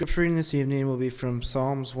Scripture reading this evening will be from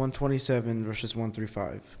Psalms 127, verses 1 through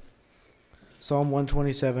 5. Psalm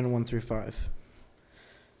 127, 1 through 5.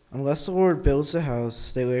 Unless the Lord builds the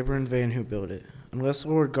house, they labor in vain who build it. Unless the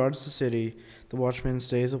Lord guards the city, the watchman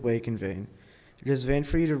stays awake in vain. It is vain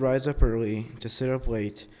for you to rise up early, to sit up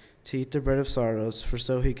late, to eat the bread of sorrows, for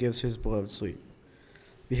so he gives his beloved sleep.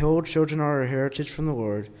 Behold, children are a heritage from the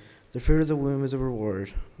Lord. The fruit of the womb is a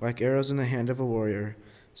reward. Like arrows in the hand of a warrior,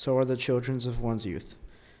 so are the children of one's youth.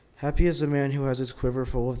 Happy is the man who has his quiver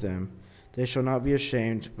full of them. They shall not be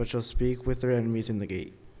ashamed, but shall speak with their enemies in the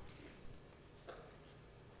gate.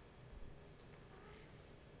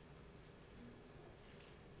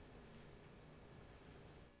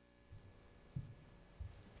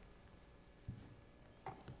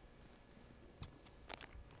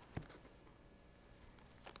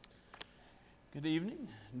 Good evening.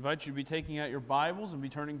 I invite you to be taking out your Bibles and be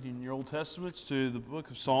turning in your Old Testaments to the book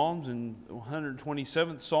of Psalms and the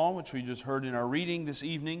 127th Psalm, which we just heard in our reading this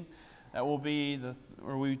evening. That will be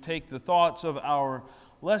where we take the thoughts of our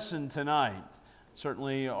lesson tonight.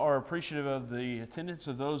 Certainly are appreciative of the attendance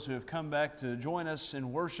of those who have come back to join us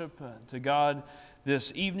in worship to God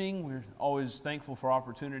this evening. We're always thankful for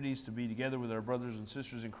opportunities to be together with our brothers and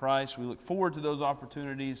sisters in Christ. We look forward to those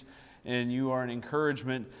opportunities, and you are an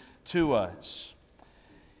encouragement to us.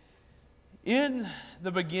 In the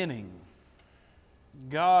beginning,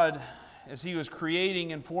 God, as He was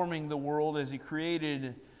creating and forming the world, as He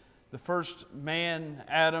created the first man,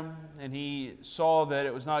 Adam, and He saw that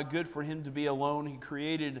it was not good for him to be alone, He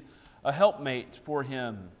created a helpmate for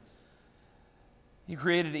him. He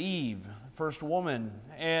created Eve, the first woman,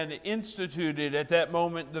 and instituted at that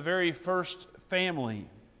moment the very first family.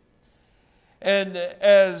 And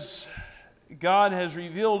as God has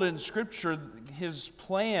revealed in Scripture His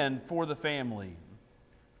plan for the family,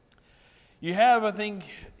 you have, I think,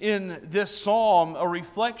 in this psalm a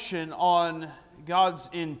reflection on God's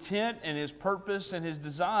intent and His purpose and His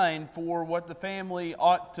design for what the family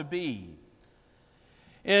ought to be.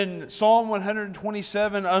 In Psalm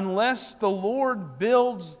 127, unless the Lord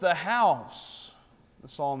builds the house, the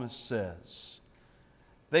psalmist says,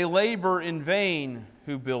 they labor in vain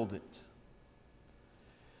who build it.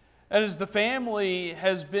 And as the family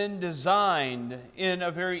has been designed in a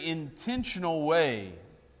very intentional way,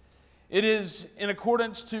 it is in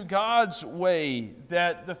accordance to God's way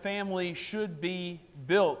that the family should be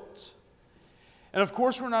built. And of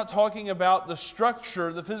course, we're not talking about the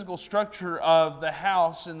structure, the physical structure of the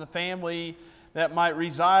house and the family that might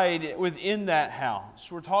reside within that house.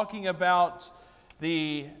 We're talking about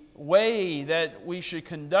the way that we should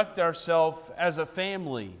conduct ourselves as a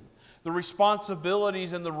family, the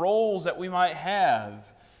responsibilities and the roles that we might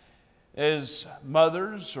have as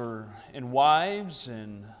mothers and wives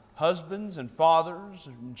and husbands and fathers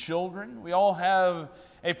and children. We all have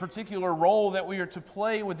a particular role that we are to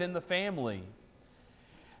play within the family.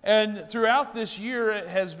 And throughout this year, it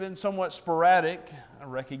has been somewhat sporadic, I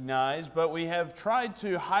recognize, but we have tried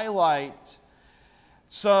to highlight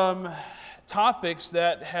some topics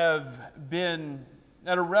that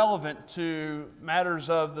are relevant to matters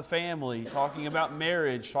of the family, talking about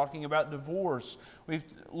marriage, talking about divorce. We've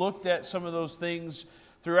looked at some of those things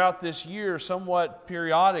throughout this year, somewhat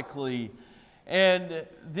periodically. And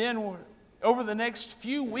then over the next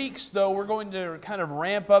few weeks, though, we're going to kind of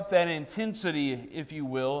ramp up that intensity, if you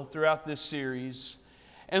will, throughout this series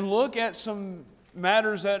and look at some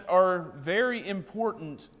matters that are very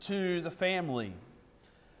important to the family.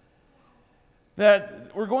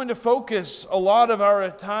 That we're going to focus a lot of our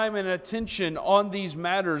time and attention on these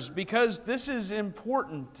matters because this is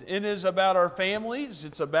important. It is about our families.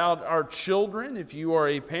 It's about our children, if you are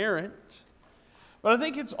a parent. But I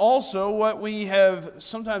think it's also what we have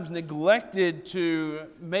sometimes neglected to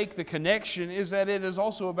make the connection is that it is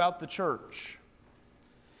also about the church.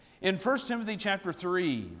 In 1 Timothy chapter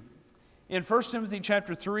 3,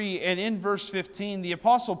 and in verse 15, the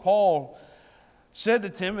Apostle Paul said to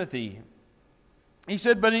Timothy, he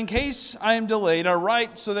said, "But in case I am delayed, I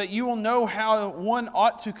write so that you will know how one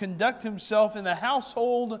ought to conduct himself in the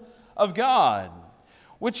household of God,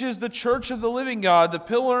 which is the church of the living God, the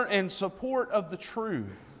pillar and support of the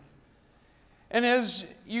truth." And as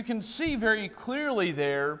you can see very clearly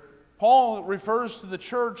there, Paul refers to the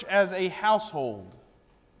church as a household.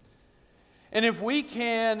 And if we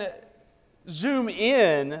can zoom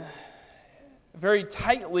in very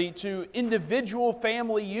tightly to individual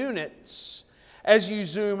family units, as you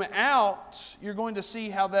zoom out, you're going to see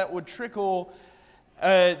how that would trickle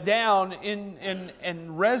down and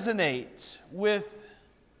resonate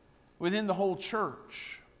within the whole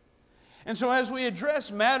church. And so as we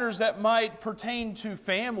address matters that might pertain to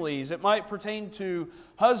families, it might pertain to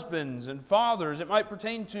husbands and fathers. It might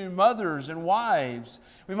pertain to mothers and wives.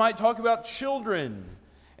 We might talk about children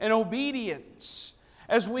and obedience.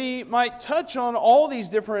 As we might touch on all these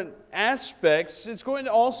different aspects, it's going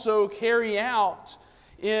to also carry out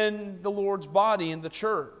in the Lord's body, in the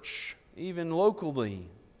church, even locally.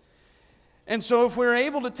 And so if we're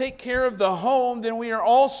able to take care of the home, then we are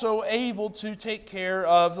also able to take care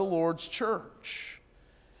of the Lord's church.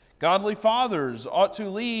 Godly fathers ought to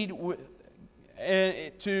lead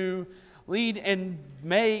and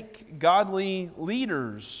make godly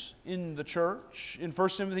leaders in the church. In 1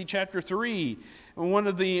 Timothy chapter 3, one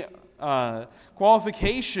of the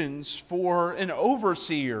qualifications for an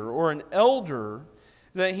overseer or an elder,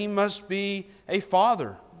 that he must be a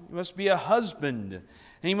father, he must be a husband, and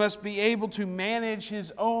he must be able to manage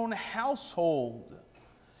his own household.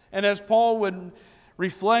 And as Paul would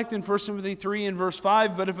reflect in 1 Timothy 3 and verse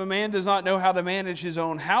 5, but if a man does not know how to manage his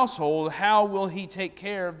own household, how will he take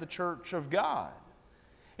care of the church of God?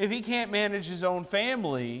 If he can't manage his own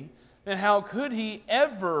family, then how could he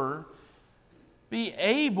ever be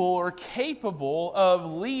able or capable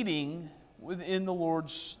of leading within the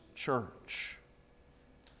Lord's church?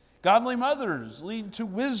 Godly mothers lead to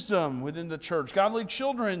wisdom within the church. Godly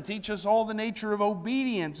children teach us all the nature of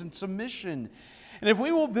obedience and submission. And if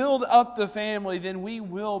we will build up the family, then we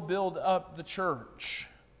will build up the church.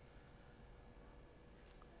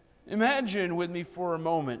 Imagine with me for a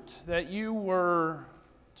moment that you were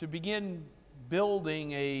to begin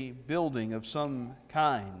building a building of some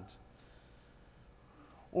kind,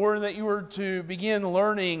 or that you were to begin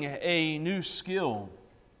learning a new skill.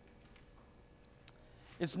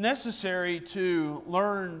 It's necessary to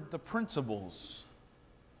learn the principles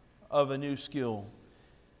of a new skill.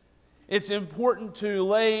 It's important to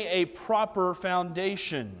lay a proper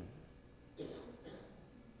foundation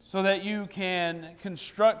so that you can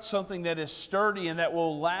construct something that is sturdy and that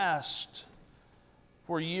will last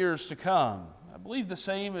for years to come. I believe the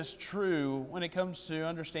same is true when it comes to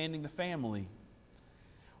understanding the family.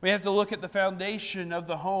 We have to look at the foundation of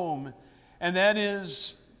the home, and that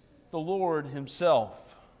is the Lord Himself.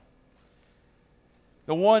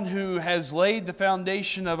 The one who has laid the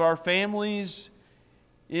foundation of our families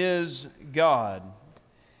is God.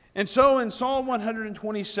 And so in Psalm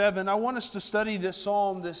 127, I want us to study this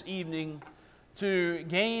psalm this evening to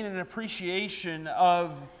gain an appreciation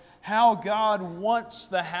of how God wants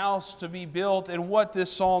the house to be built and what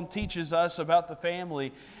this psalm teaches us about the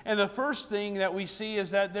family. And the first thing that we see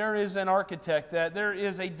is that there is an architect, that there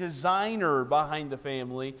is a designer behind the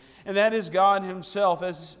family, and that is God Himself.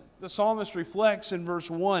 As the psalmist reflects in verse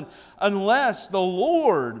 1, unless the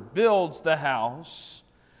Lord builds the house,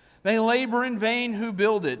 they labor in vain who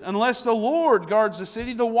build it. Unless the Lord guards the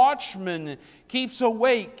city, the watchman keeps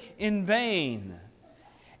awake in vain.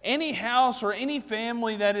 Any house or any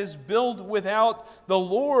family that is built without the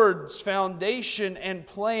Lord's foundation and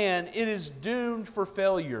plan, it is doomed for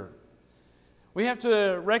failure. We have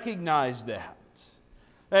to recognize that.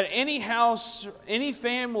 That any house, any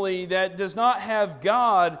family that does not have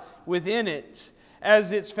God within it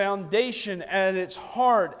as its foundation, at its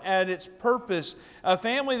heart, at its purpose, a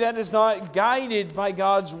family that is not guided by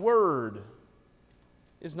God's Word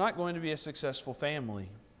is not going to be a successful family.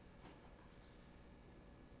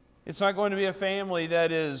 It's not going to be a family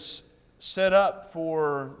that is set up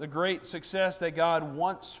for the great success that God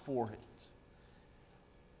wants for it.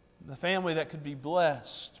 The family that could be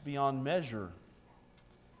blessed beyond measure.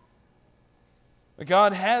 But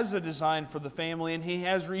God has a design for the family, and He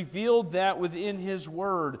has revealed that within His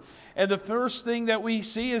Word. And the first thing that we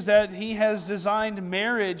see is that He has designed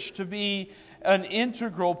marriage to be an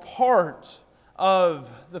integral part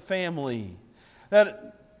of the family.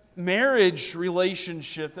 That marriage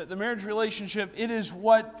relationship, it is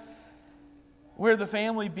where the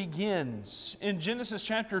family begins. In Genesis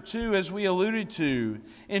chapter 2, as we alluded to,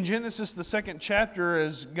 in Genesis the 2nd chapter,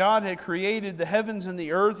 as God had created the heavens and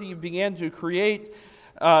the earth, He began to create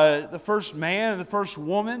the first man and the first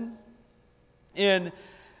woman. In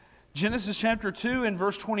Genesis chapter 2 and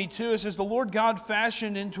verse 22, it says, the Lord God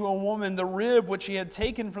fashioned into a woman the rib which He had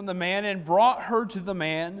taken from the man and brought her to the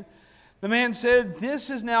man. The man said, this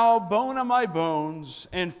is now bone of my bones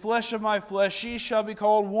and flesh of my flesh. She shall be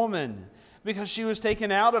called woman, because she was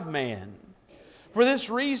taken out of man. For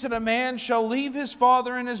this reason a man shall leave his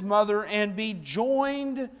father and his mother and be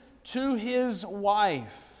joined to his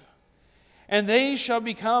wife, and they shall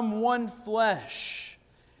become one flesh.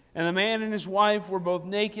 And the man and his wife were both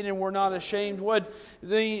naked and were not ashamed. What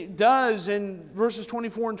he does in verses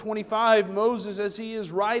 24 and 25, Moses, as he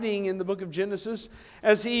is writing in the book of Genesis,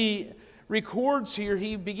 as he records here,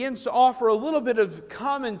 he begins to offer a little bit of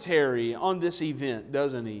commentary on this event,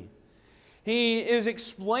 doesn't he? He is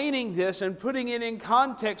explaining this and putting it in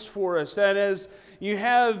context for us, that as you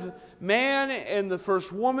have man and the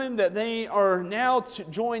first woman, that they are now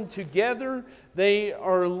joined together. They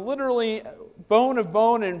are literally bone of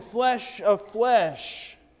bone and flesh of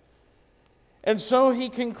flesh. And so he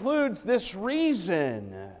concludes this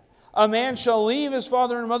reason: a man shall leave his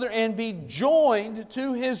father and mother and be joined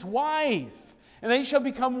to his wife, and they shall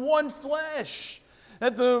become one flesh.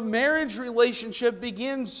 That the marriage relationship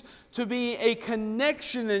begins to be a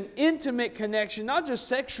connection, an intimate connection, not just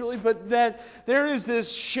sexually, but that there is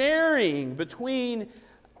this sharing between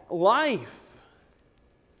life.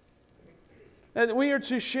 That we are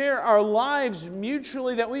to share our lives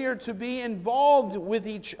mutually, that we are to be involved with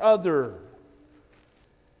each other.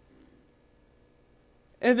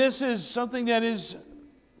 And this is something that is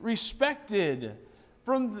respected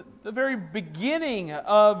from the very beginning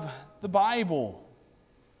of the Bible.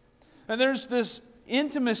 And there's this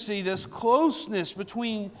intimacy, this closeness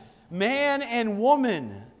between man and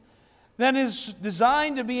woman that is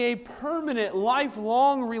designed to be a permanent,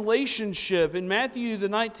 lifelong relationship. In Matthew, the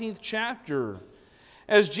 19th chapter,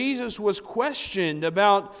 as Jesus was questioned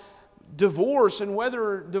about divorce and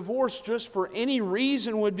whether divorce just for any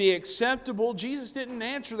reason would be acceptable, Jesus didn't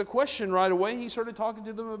answer the question right away. He started talking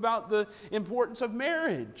to them about the importance of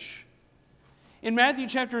marriage. In Matthew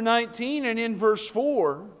chapter 19 and in verse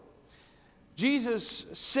 4, Jesus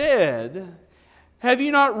said, "Have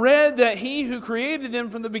you not read that He who created them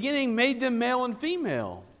from the beginning made them male and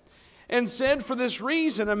female? And said, for this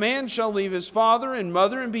reason, a man shall leave his father and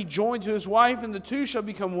mother and be joined to his wife, and the two shall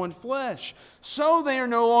become one flesh. So they are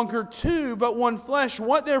no longer two, but one flesh.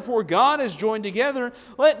 What therefore God has joined together,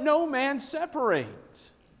 let no man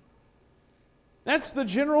separate." That's the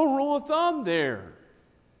general rule of thumb there.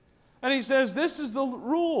 And he says this is the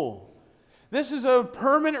rule. This is a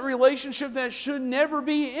permanent relationship that should never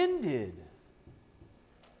be ended.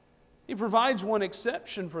 He provides one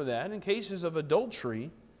exception for that in cases of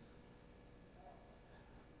adultery.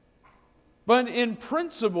 But in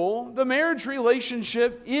principle, the marriage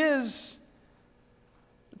relationship is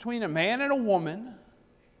between a man and a woman,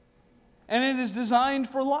 and it is designed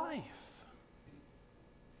for life.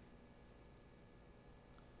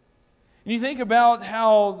 And you think about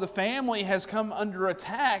how the family has come under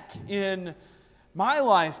attack in my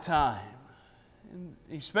lifetime,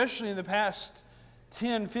 especially in the past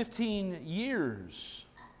 10, 15 years,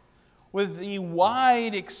 with the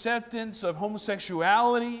wide acceptance of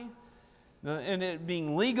homosexuality and it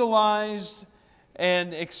being legalized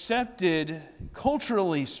and accepted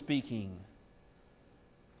culturally speaking.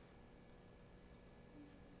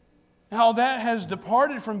 How that has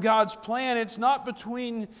departed from God's plan. It's not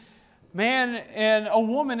between man and a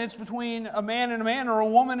woman, it's between a man and a man, or a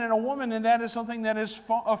woman and a woman, and that is something that is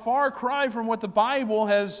a far cry from what the Bible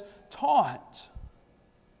has taught.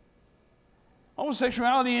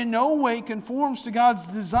 Homosexuality in no way conforms to God's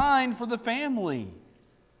design for the family.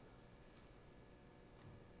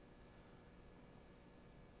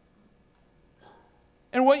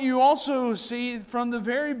 And what you also see from the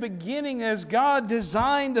very beginning as God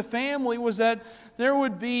designed the family was that there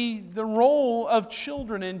would be the role of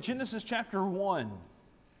children in Genesis chapter 1.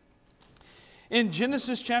 In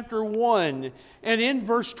Genesis chapter 1 and in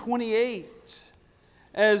verse 28,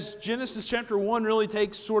 as Genesis chapter 1 really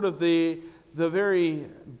takes sort of the very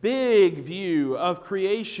big view of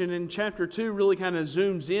creation, and chapter 2 really kind of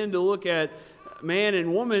zooms in to look at man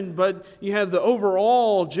and woman, but you have the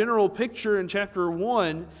overall general picture in chapter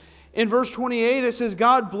 1. In verse 28 it says,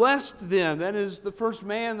 God blessed them, that is the first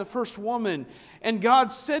man, the first woman, and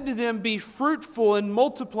God said to them, be fruitful and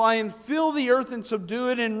multiply and fill the earth and subdue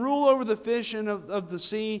it and rule over the fish and of the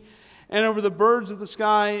sea and over the birds of the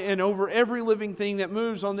sky and over every living thing that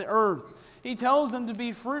moves on the earth. He tells them to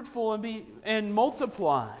be fruitful and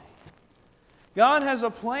multiply. God has a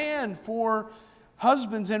plan for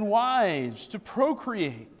husbands and wives to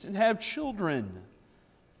procreate and have children.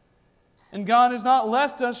 And God has not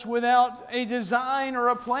left us without a design or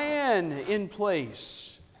a plan in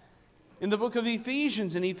place. In the book of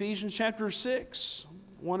Ephesians, in Ephesians chapter 6,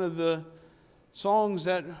 one of the songs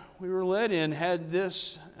that we were led in had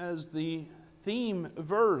this as the theme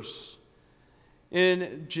verse.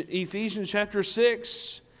 In Ephesians chapter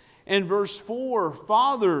 6 and verse 4,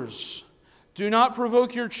 fathers, do not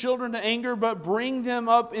provoke your children to anger, but bring them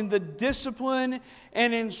up in the discipline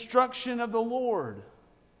and instruction of the Lord.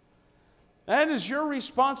 That is your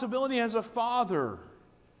responsibility as a father.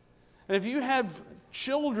 And if you have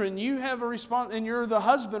children, you have and you're the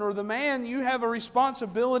husband or the man, you have a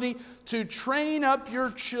responsibility to train up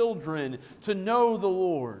your children to know the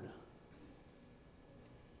Lord.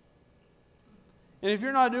 And if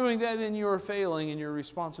you're not doing that, then you are failing in your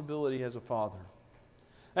responsibility as a father.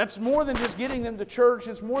 That's more than just getting them to church.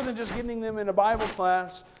 It's more than just getting them in a Bible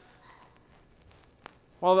class.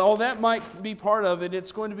 While all that might be part of it,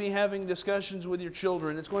 it's going to be having discussions with your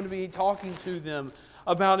children. It's going to be talking to them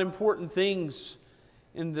about important things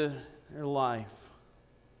in their life.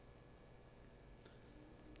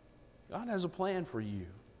 God has a plan for you.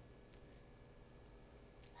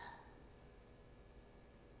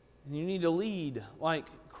 And you need to lead like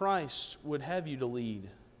Christ would have you to lead.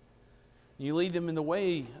 You lead them in the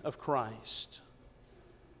way of Christ.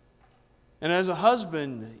 And as a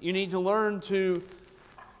husband, you need to learn to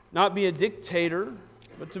not be a dictator,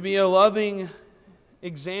 but to be a loving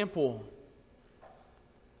example.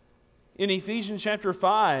 In Ephesians chapter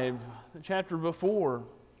 5, the chapter before,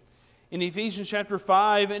 in Ephesians chapter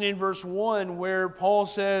 5 and in verse 1, where Paul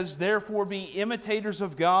says, "Therefore be imitators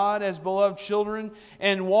of God as beloved children,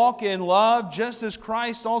 and walk in love, just as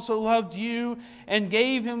Christ also loved you, and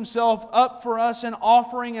gave Himself up for us, an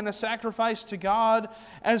offering and a sacrifice to God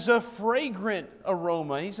as a fragrant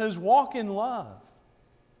aroma." He says, walk in love,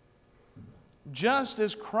 just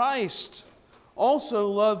as Christ also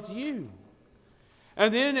loved you.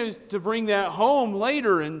 And then to bring that home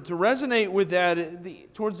later and to resonate with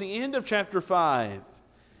that towards the end of chapter 5.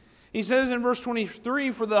 He says in verse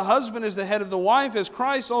 23, "For the husband is the head of the wife, as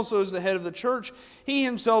Christ also is the head of the church, He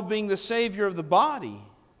Himself being the Savior of the body."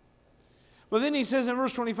 But then he says in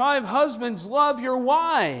verse 25, "Husbands, love your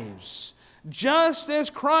wives, just as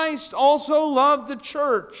Christ also loved the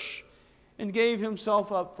church and gave Himself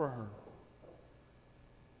up for her."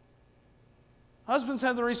 Husbands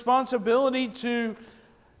have the responsibility to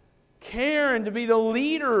care and to be the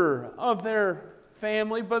leader of their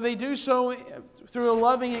family, but they do so through a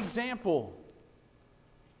loving example.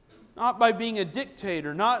 Not by being a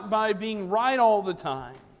dictator, not by being right all the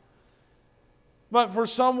time, but for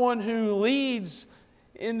someone who leads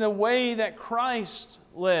in the way that Christ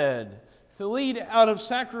led, to lead out of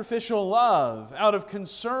sacrificial love, out of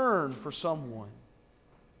concern for someone.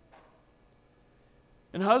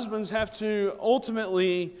 And husbands have to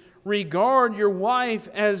ultimately regard your wife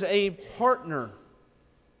as a partner.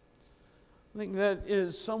 I think that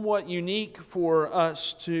is somewhat unique for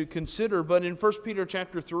us to consider. But in 1 Peter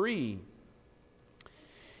chapter 3,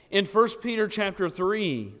 and in verse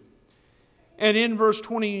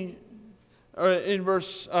 7, in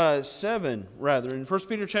 1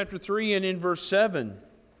 Peter chapter 3 and in verse 7,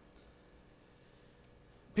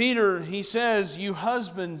 Peter, he says, "You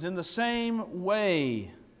husbands, in the same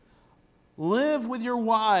way, live with your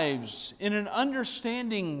wives in an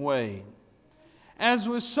understanding way, as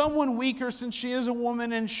with someone weaker, since she is a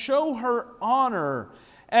woman, and show her honor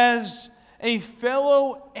as a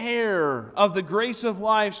fellow heir of the grace of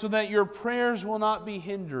life, so that your prayers will not be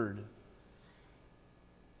hindered."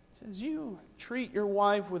 It says you treat your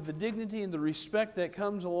wife with the dignity and the respect that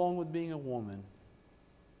comes along with being a woman.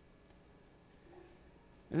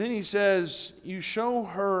 And then he says, you show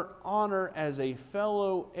her honor as a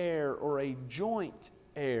fellow heir or a joint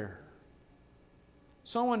heir.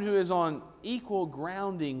 Someone who is on equal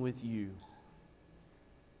grounding with you.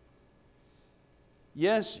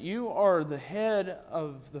 Yes, you are the head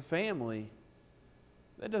of the family.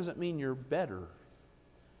 That doesn't mean you're better.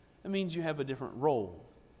 That means you have a different role.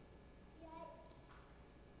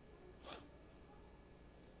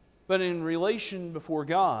 But in relation before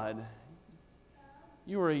God,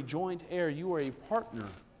 you are a joint heir. You are a partner.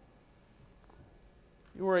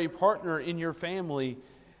 You are a partner in your family.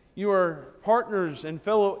 You are partners and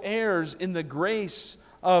fellow heirs in the grace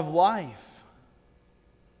of life.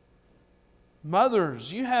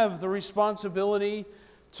 Mothers, you have the responsibility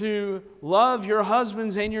to love your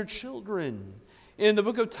husbands and your children. In the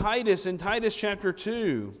book of Titus, in Titus chapter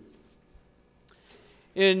 2,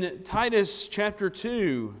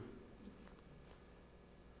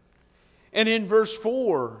 and in verse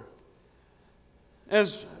 4,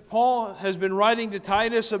 as Paul has been writing to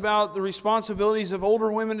Titus about the responsibilities of older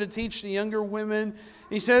women to teach the younger women,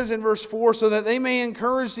 he says in verse 4, "So that they may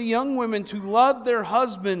encourage the young women to love their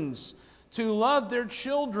husbands, to love their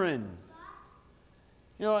children."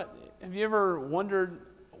 You know, have you ever wondered,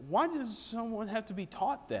 why does someone have to be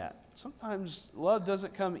taught that? Sometimes love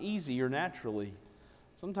doesn't come easy or naturally.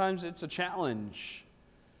 Sometimes it's a challenge.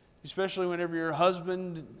 Especially whenever your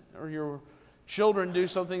husband or your children do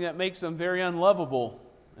something that makes them very unlovable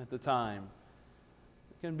at the time.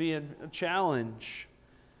 It can be a challenge.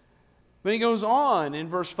 But he goes on in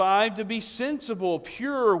verse 5 to be sensible,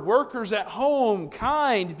 pure, workers at home,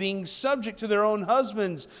 kind, being subject to their own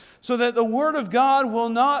husbands, so that the word of God will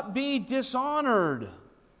not be dishonored.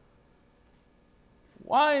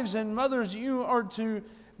 Wives and mothers, you are to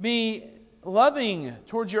be loving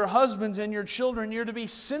towards your husbands and your children. You're to be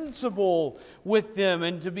sensible with them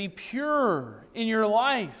and to be pure in your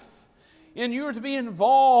life. And you are to be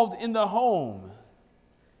involved in the home.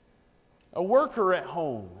 A worker at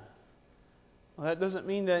home. Well, that doesn't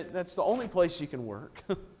mean that that's the only place you can work.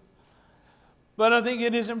 But I think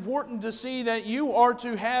it is important to see that you are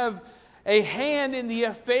to have a hand in the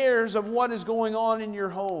affairs of what is going on in your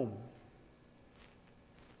home.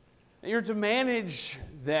 You're to manage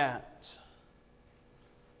that.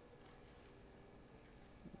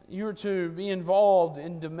 You're to be involved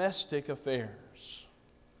in domestic affairs.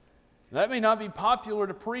 That may not be popular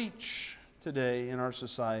to preach today in our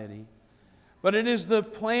society, but it is the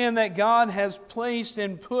plan that God has placed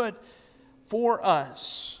and put for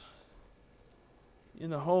us in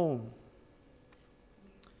the home.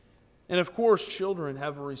 And of course, children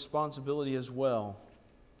have a responsibility as well.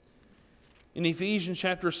 In Ephesians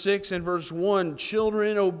chapter 6 and verse 1,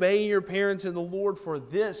 children, obey your parents in the Lord, for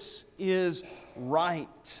this is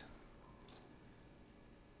right.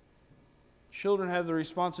 Children have the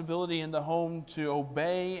responsibility in the home to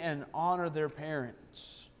obey and honor their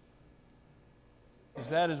parents, because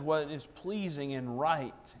that is what is pleasing and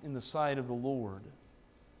right in the sight of the Lord.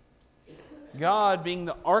 God, being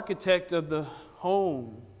the architect of the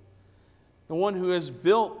home, the one who has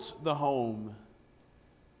built the home,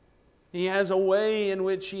 He has a way in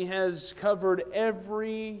which He has covered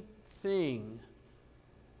everything.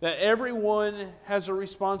 That everyone has a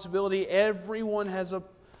responsibility, everyone has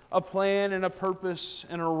a plan and a purpose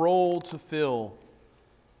and a role to fill.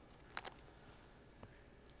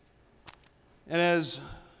 And as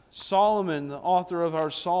Solomon, the author of our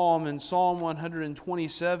psalm, in Psalm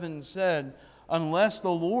 127 said, unless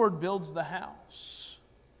the Lord builds the house,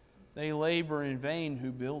 they labor in vain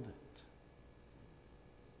who build it.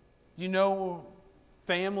 Do you know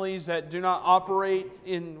families that do not operate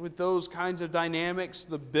with those kinds of dynamics,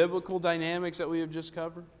 the biblical dynamics that we have just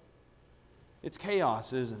covered? It's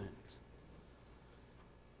chaos, isn't it?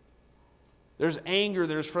 There's anger,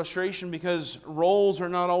 there's frustration because roles are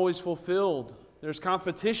not always fulfilled. There's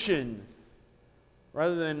competition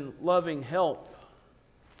rather than loving help.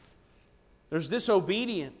 There's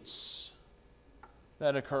disobedience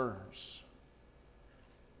that occurs.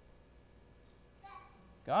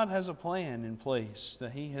 God has a plan in place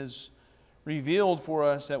that He has revealed for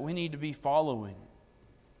us that we need to be following.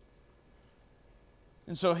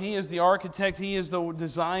 And so He is the architect, He is the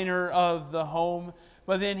designer of the home,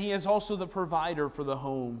 but then He is also the provider for the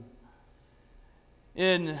home.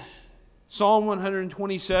 In Psalm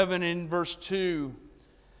 127 in verse 2,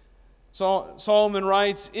 Solomon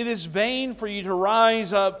writes, it is vain for you to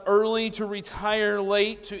rise up early, to retire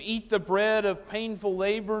late, to eat the bread of painful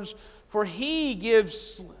labors, for He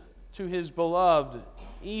gives to His beloved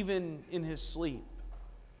even in His sleep.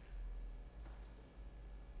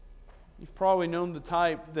 You've probably known the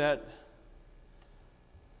type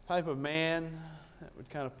of man that would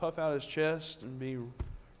kind of puff out his chest and be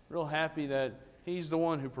real happy that he's the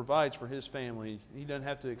one who provides for his family. He doesn't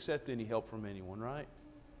have to accept any help from anyone, right?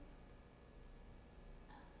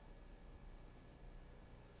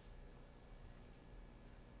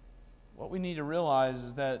 What we need to realize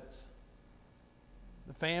is that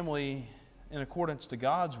the family, in accordance to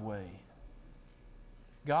God's way,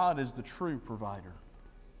 God is the true provider.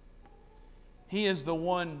 He is the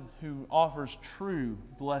one who offers true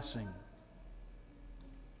blessing.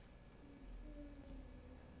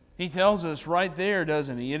 He tells us right there,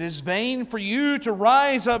 doesn't He? It is vain for you to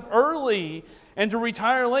rise up early and to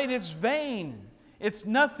retire late. It's vain. It's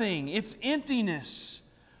nothing. It's emptiness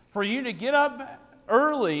for you to get up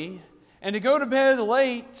early and to go to bed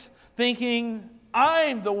late thinking,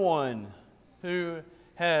 I'm the one who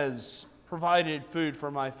has provided food for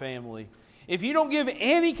my family. If you don't give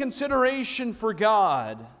any consideration for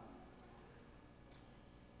God,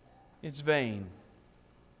 it's vain.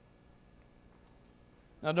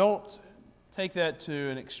 Now don't take that to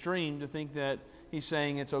an extreme to think that He's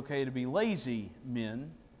saying it's okay to be lazy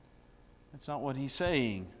men. That's not what He's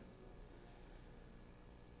saying.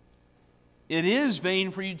 It is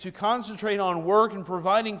vain for you to concentrate on work and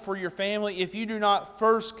providing for your family if you do not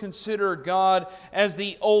first consider God as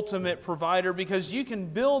the ultimate provider, because you can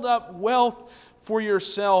build up wealth for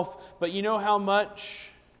yourself, but you know how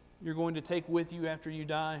much you're going to take with you after you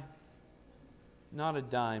die? Not a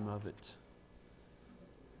dime of it.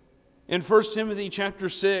 In 1 Timothy chapter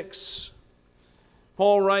 6,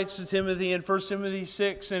 Paul writes to Timothy in 1 Timothy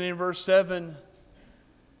 6 and in verse 7,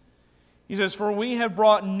 he says, "For we have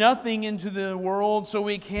brought nothing into the world, so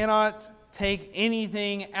we cannot take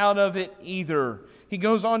anything out of it either." He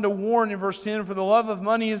goes on to warn in verse 10, "For the love of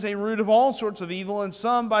money is a root of all sorts of evil, and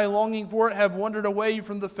some, by longing for it, have wandered away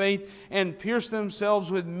from the faith and pierced themselves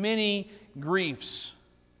with many griefs."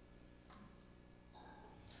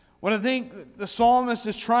 What I think the psalmist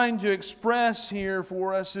is trying to express here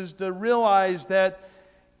for us is to realize that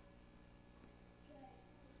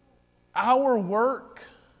our work,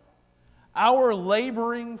 our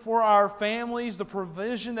laboring for our families, the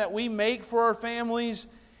provision that we make for our families,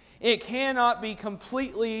 it cannot be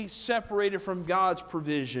completely separated from God's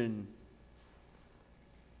provision.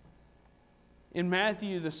 In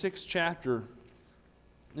Matthew, the 6th chapter,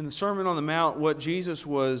 in the Sermon on the Mount, what Jesus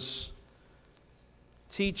was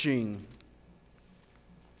teaching,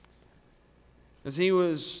 as He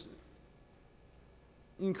was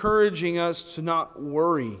encouraging us to not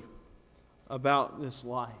worry about this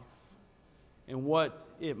life and what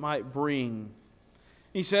it might bring.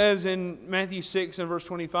 He says in Matthew 6 and verse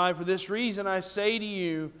 25, "For this reason I say to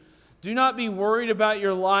you, do not be worried about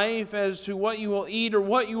your life as to what you will eat or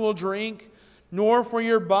what you will drink, nor for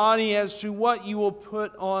your body as to what you will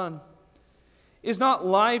put on. Is not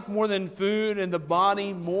life more than food and the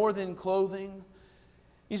body more than clothing?"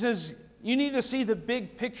 He says, you need to see the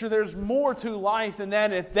big picture. There's more to life than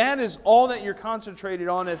that. If that is all that you're concentrated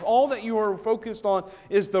on, if all that you are focused on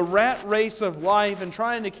is the rat race of life and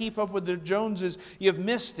trying to keep up with the Joneses, you've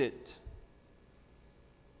missed it.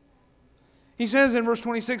 He says in verse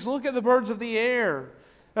 26, "Look at the birds of the air.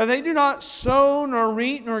 Now they do not sow, nor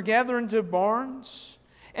reap, nor gather into barns,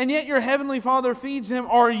 and yet your heavenly Father feeds them.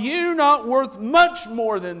 Are you not worth much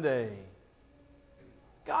more than they?"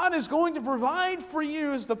 God is going to provide for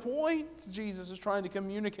you is the point Jesus is trying to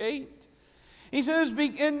communicate. He says,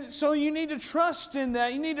 and so you need to trust in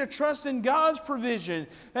that. You need to trust in God's provision,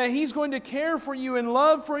 that He's going to care for you and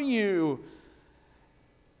love for you.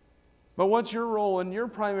 But what's your role and your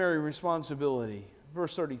primary responsibility?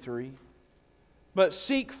 Verse 33. "But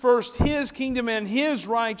seek first His kingdom and His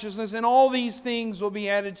righteousness, and all these things will be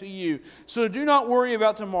added to you. So do not worry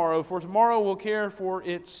about tomorrow, for tomorrow will care for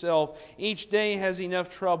itself. Each day has enough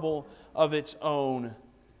trouble of its own."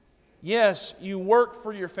 Yes, you work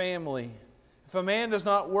for your family. If a man does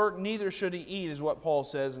not work, neither should he eat, is what Paul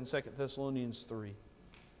says in 2 Thessalonians 3.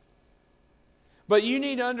 But you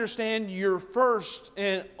need to understand your first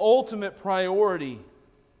and ultimate priority: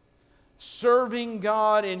 serving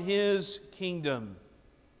God in His kingdom.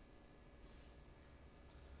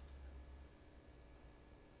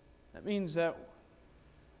 That means that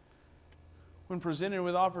when presented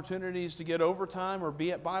with opportunities to get overtime or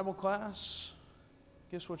be at Bible class,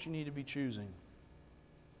 guess what you need to be choosing?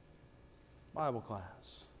 Bible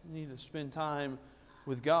class. You need to spend time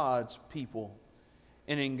with God's people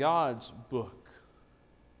and in God's book.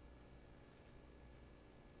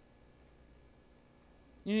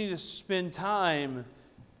 You need to spend time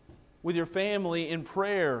with your family in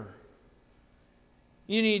prayer.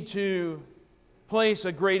 You need to place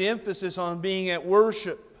a great emphasis on being at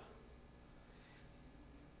worship.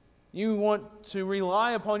 You want to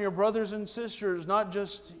rely upon your brothers and sisters, not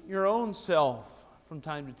just your own self from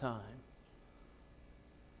time to time.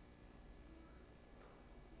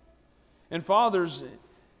 And fathers,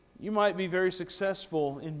 you might be very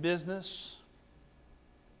successful in business.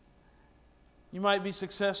 You might be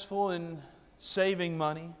successful in saving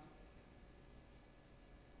money.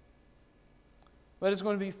 But it's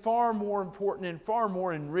going to be far more important and far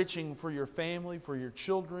more enriching for your family, for your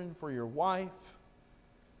children, for your wife,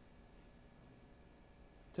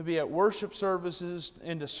 to be at worship services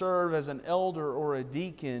and to serve as an elder or a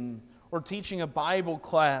deacon or teaching a Bible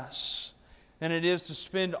class than it is to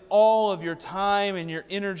spend all of your time and your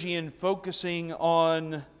energy in focusing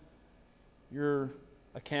on your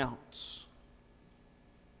accounts.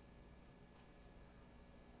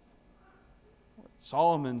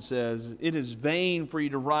 Solomon says, "It is vain for you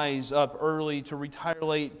to rise up early, to retire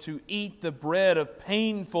late, to eat the bread of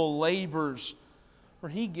painful labors, for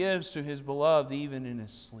He gives to His beloved even in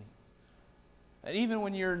His sleep." And even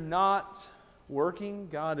when you're not working,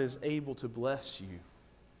 God is able to bless you.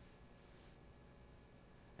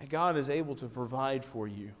 And God is able to provide for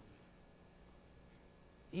you.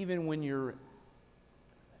 Even when you're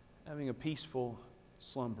having a peaceful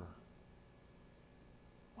slumber.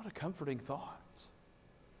 What a comforting thought.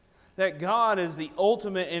 That God is the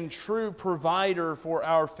ultimate and true provider for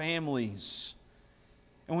our families.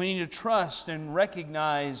 And we need to trust and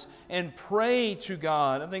recognize and pray to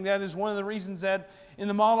God. I think that is one of the reasons that in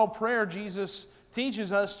the model prayer Jesus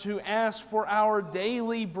teaches us to ask for our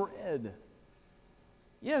daily bread.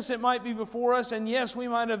 Yes, it might be before us, and yes, we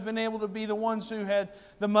might have been able to be the ones who had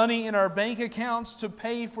the money in our bank accounts to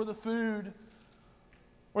pay for the food,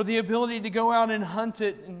 or the ability to go out and hunt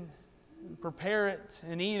it and prepare it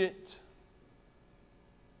and eat it.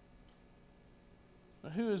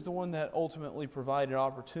 But who is the one that ultimately provided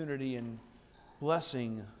opportunity and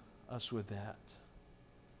blessing us with that?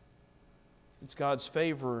 It's God's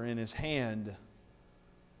favor in His hand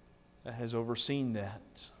that has overseen that.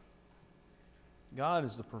 God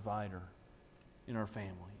is the provider in our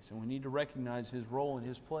families, and we need to recognize His role and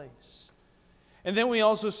His place. And then we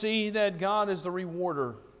also see that God is the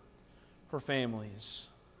rewarder for families.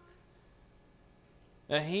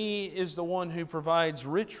 That He is the one who provides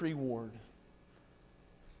rich reward,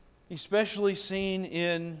 especially seen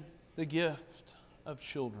in the gift of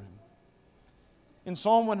children. In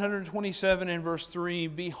Psalm 127 and verse 3,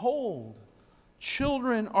 "Behold,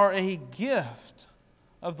 children are a gift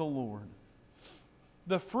of the Lord.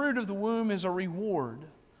 The fruit of the womb is a reward.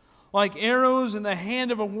 Like arrows in the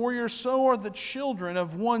hand of a warrior, so are the children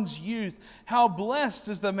of one's youth. How blessed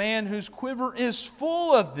is the man whose quiver is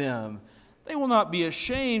full of them. They will not be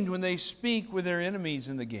ashamed when they speak with their enemies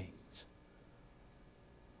in the gate."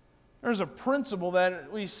 There's a principle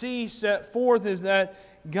that we see set forth, is that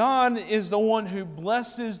God is the one who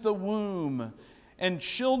blesses the womb, and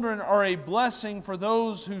children are a blessing for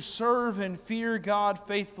those who serve and fear God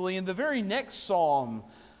faithfully. In the very next psalm,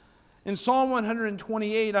 in Psalm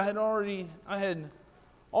 128, I had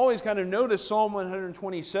always kind of noticed Psalm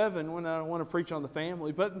 127 when I want to preach on the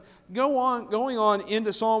family. But going on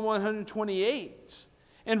into Psalm 128,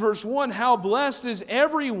 in verse 1, "How blessed is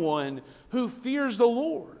everyone who fears the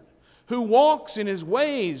Lord, who walks in His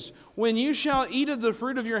ways. When you shall eat of the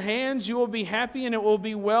fruit of your hands, you will be happy, and it will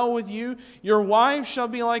be well with you. Your wife shall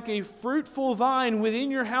be like a fruitful vine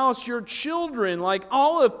within your house, your children like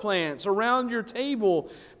olive plants around your table.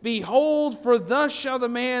 Behold, for thus shall the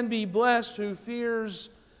man be blessed who fears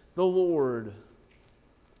the Lord."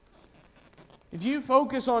 If you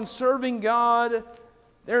focus on serving God,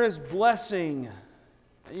 there is blessing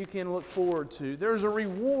that you can look forward to. There's a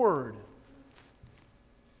reward.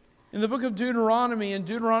 In the book of Deuteronomy, in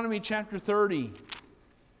Deuteronomy chapter 30,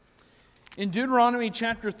 and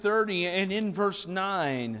in verse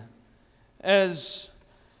 9, as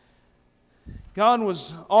God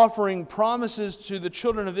was offering promises to the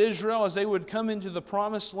children of Israel as they would come into the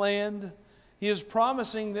promised land, He is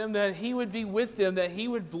promising them that He would be with them, that He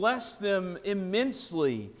would bless them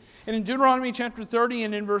immensely. And in Deuteronomy chapter 30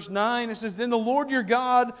 and in verse 9, it says, "Then the Lord your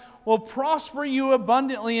God will prosper you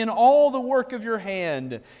abundantly in all the work of your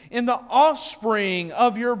hand, in the offspring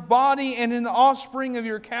of your body and in the offspring of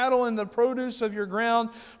your cattle and the produce of your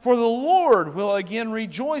ground. For the Lord will again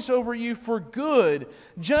rejoice over you for good,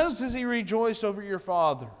 just as He rejoiced over your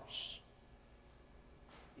fathers,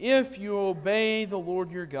 if you obey the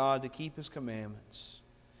Lord your God to keep His commandments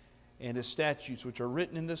and His statutes, which are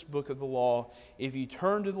written in this book of the law, if you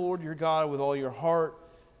turn to the Lord your God with all your heart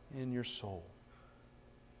and your soul."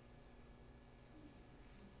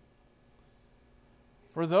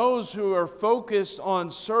 For those who are focused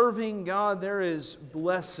on serving God, there is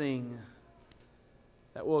blessing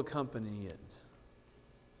that will accompany it.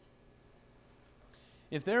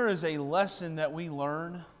 If there is a lesson that we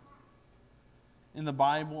learn in the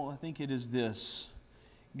Bible, I think it is this: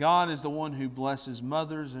 God is the one who blesses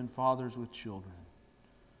mothers and fathers with children.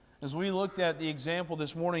 As we looked at the example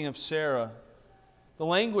this morning of Sarah, the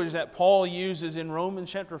language that Paul uses in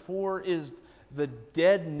Romans chapter 4 is the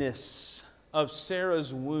deadness of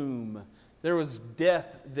Sarah's womb. There was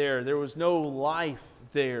death there. There was no life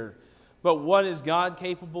there. But what is God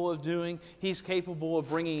capable of doing? He's capable of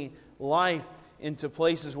bringing life into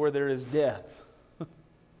places where there is death.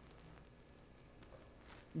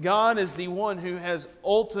 God is the one who has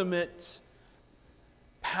ultimate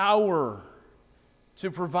power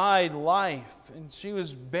to provide life. And she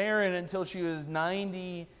was barren until she was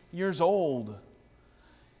 90 years old.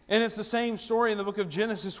 And it's the same story in the book of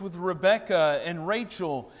Genesis with Rebekah and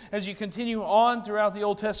Rachel. As you continue on throughout the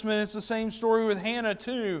Old Testament, it's the same story with Hannah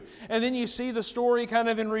too. And then you see the story kind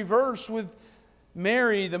of in reverse with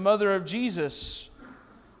Mary, the mother of Jesus.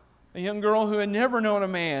 A young girl who had never known a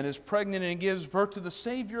man is pregnant and gives birth to the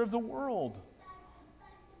Savior of the world.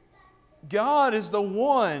 God is the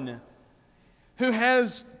one who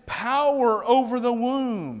has power over the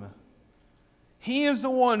womb. He is the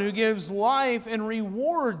one who gives life and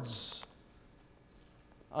rewards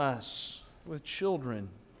us with children.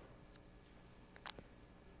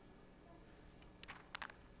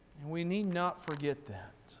 And we need not forget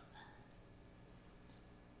that.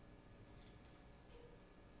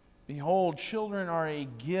 Behold, children are a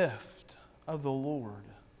gift of the Lord.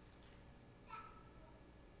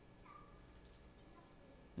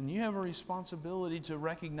 And you have a responsibility to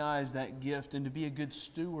recognize that gift and to be a good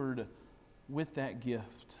steward with that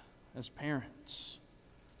gift as parents.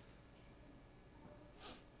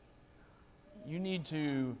 You need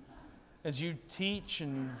to, as you teach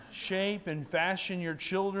and shape and fashion your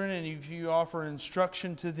children, and if you offer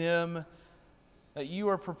instruction to them, that you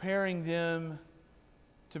are preparing them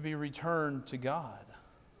to be returned to God.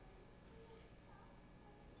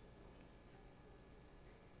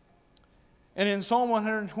 And in Psalm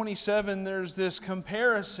 127, there's this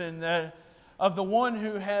comparison that of the one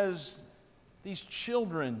who has these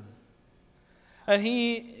children. And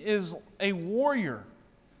he is a warrior.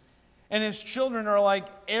 And his children are like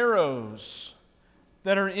arrows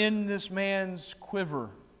that are in this man's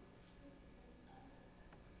quiver.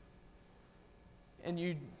 And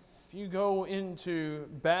if you go into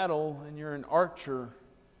battle and you're an archer,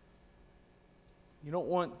 you don't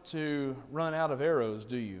want to run out of arrows,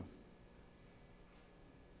 do you?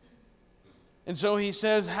 And so he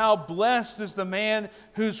says, how blessed is the man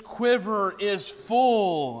whose quiver is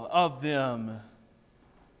full of them.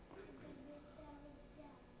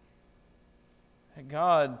 That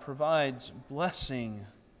God provides blessing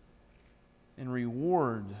and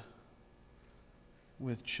reward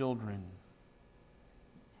with children.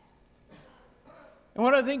 And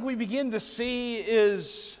what I think we begin to see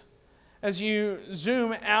is, as you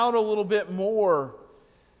zoom out a little bit more,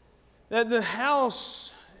 that the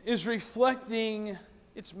house is reflecting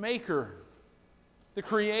its maker, the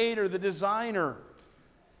creator, the designer,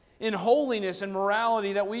 in holiness and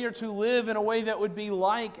morality, that we are to live in a way that would be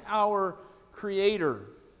like our creator.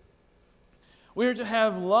 We are to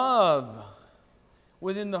have love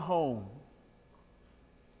within the home.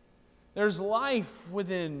 There's life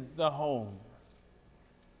within the home.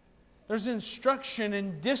 There's instruction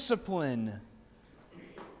and discipline.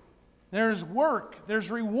 There's work.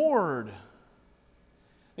 There's reward.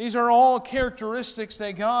 These are all characteristics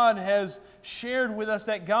that God has shared with us,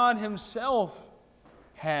 that God Himself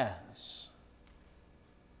has.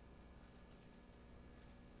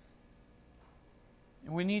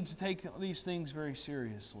 And we need to take these things very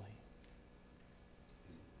seriously.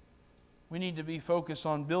 We need to be focused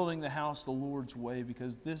on building the house the Lord's way,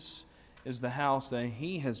 because this is the house that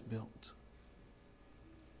He has built.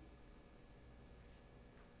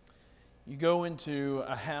 You go into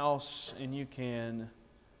a house and you can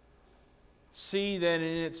see that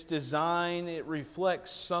in its design it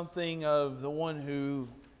reflects something of the one who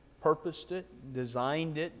purposed it,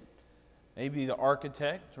 designed it, maybe the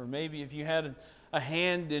architect, or maybe if you had a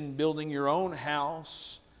hand in building your own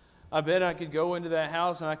house, I bet I could go into that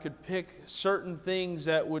house and I could pick certain things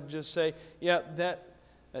that would just say, yeah, that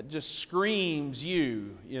just screams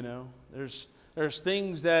you, you know. There's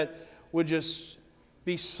things that would just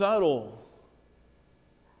be subtle,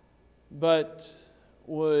 but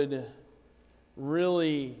would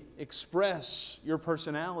really express your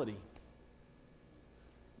personality.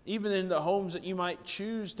 Even in the homes that you might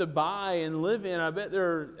choose to buy and live in, I bet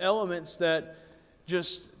there are elements that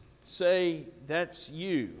just say that's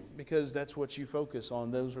you, because that's what you focus on.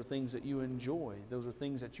 Those are things that you enjoy. Those are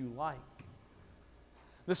things that you like.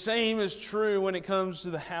 The same is true when it comes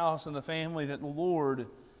to the house and the family that the Lord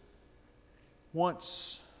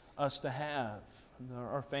wants us to have,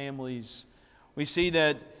 our families. We see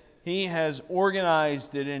that He has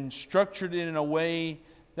organized it and structured it in a way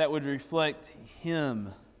that would reflect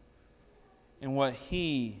Him and what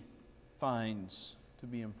He finds to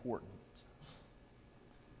be important.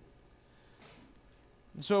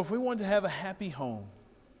 And so if we want to have a happy home,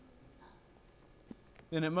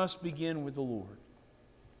 then it must begin with the Lord.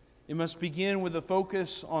 It must begin with a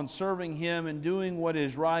focus on serving Him and doing what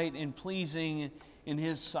is right and pleasing in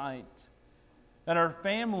His sight. That our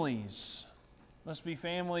families must be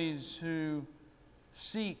families who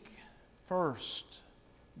seek first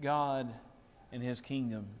God and His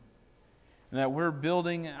kingdom. And that we're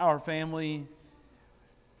building our family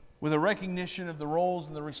with a recognition of the roles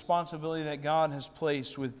and the responsibility that God has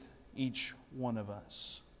placed with each one of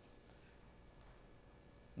us.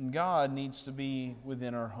 And God needs to be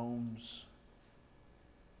within our homes,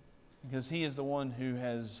 because He is the one who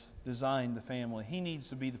has designed the family. He needs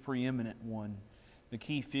to be the preeminent one, the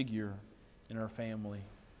key figure in our family.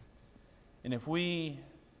 And if we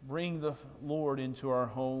bring the Lord into our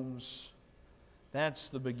homes, that's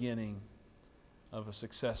the beginning of a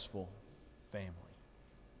successful family.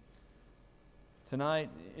 Tonight,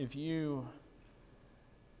 if you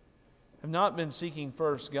have not been seeking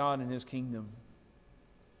first God and His kingdom,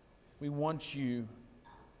 we want you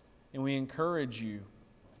and we encourage you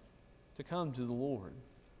to come to the Lord,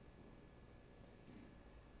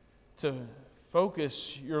 to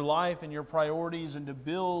focus your life and your priorities and to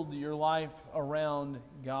build your life around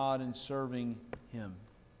God and serving Him.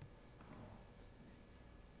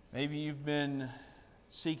 Maybe you've been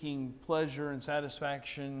seeking pleasure and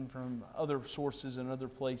satisfaction from other sources and other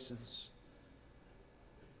places.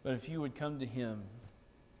 But if you would come to Him,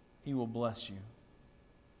 He will bless you.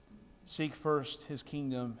 Seek first His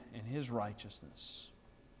kingdom and His righteousness.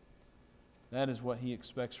 That is what He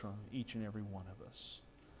expects from each and every one of us.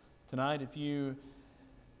 Tonight, if you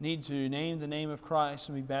need to name the name of Christ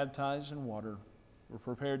and be baptized in water, we're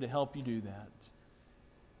prepared to help you do that.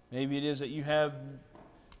 Maybe it is that you have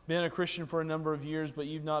been a Christian for a number of years, but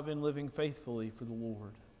you've not been living faithfully for the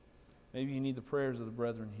Lord. Maybe you need the prayers of the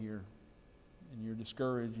brethren here, and you're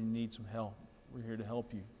discouraged and you need some help. We're here to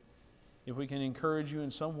help you. If we can encourage you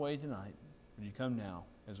in some way tonight, would you come now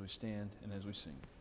as we stand and as we sing?